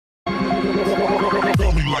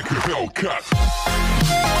like a Hellcat.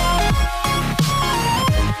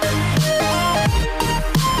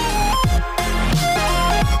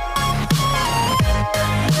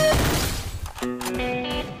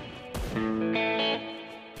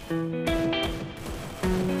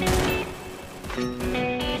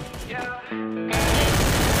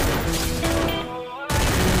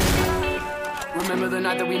 Remember the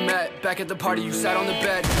night that we met, back at the party you sat on the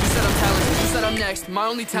bed. You said I'm talented, you said I'm next. My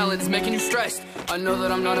only talent is making you stressed. I know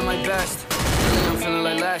that I'm not at my best, feeling I'm feeling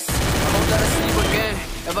like less. I hope that I see you again,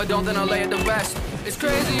 if I don't then I'll lay it to rest. It's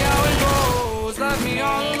crazy how it goes, left me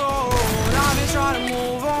all alone. I've been trying to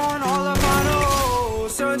move on, all of my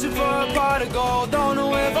nose. Searching for a pot of gold, don't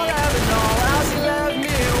know if I'll ever know how she left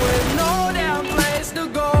me with no damn place to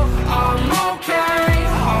go. I'm okay,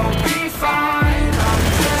 I'll be fine, I'm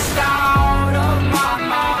just out of my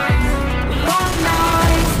mind. Long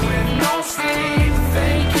nights with no sleep,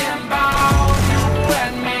 thinking about you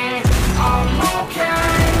and me. I'm okay,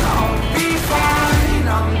 I'll be fine,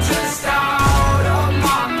 I'm just out of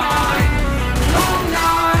my mind. Long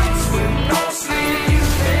nights with no sleep,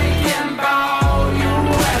 thinking about you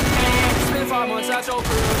and me. It's been 5 months at your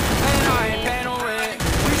crib, and I ain't paying no rent.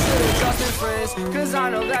 We should've just been friends, cause I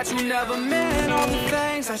know that you never meant all the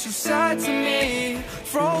things that you said to me.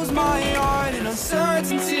 Froze my heart in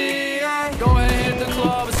uncertainty. Go ahead, hit the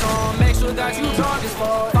club or song, make sure that you talk as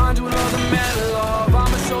far. Find you another man to love,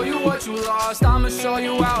 I'ma show you what you lost. I'ma show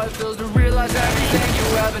you how it feels to realize everything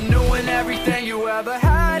you ever knew and everything you ever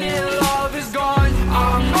had in love is gone.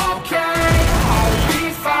 I'm okay, I'll be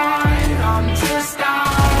fine, I'm just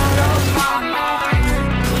out of my mind.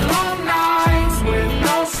 Long nights with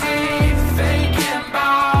no sleep, thinking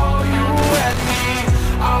about you and me.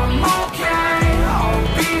 I'm okay, I'll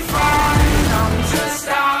be fine, I'm just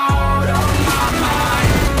out of my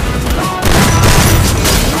mind. Long nights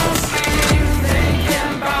with no sleep, thinking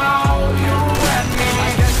about you and me. I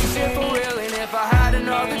guess you said for real, and if I had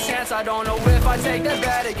another chance, I don't know if I'd take that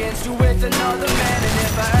bet against you with another man. And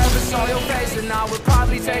if I ever saw your face, then I would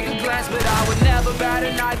probably take a glance, but I would never bat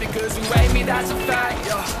an eye because you hate me, that's a fact.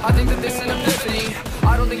 Yeah, I think that this is an epiphany,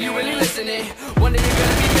 I don't think you really listening. One day you're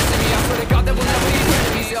gonna be missing me, I swear to God that we'll never be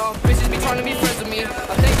enemies. Yo, bitches be trying to be friends with me,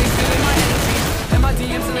 I think they feeling my energy and my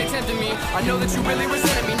DMs and they tempting me. I know that you really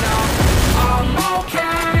resented me now. I'm okay.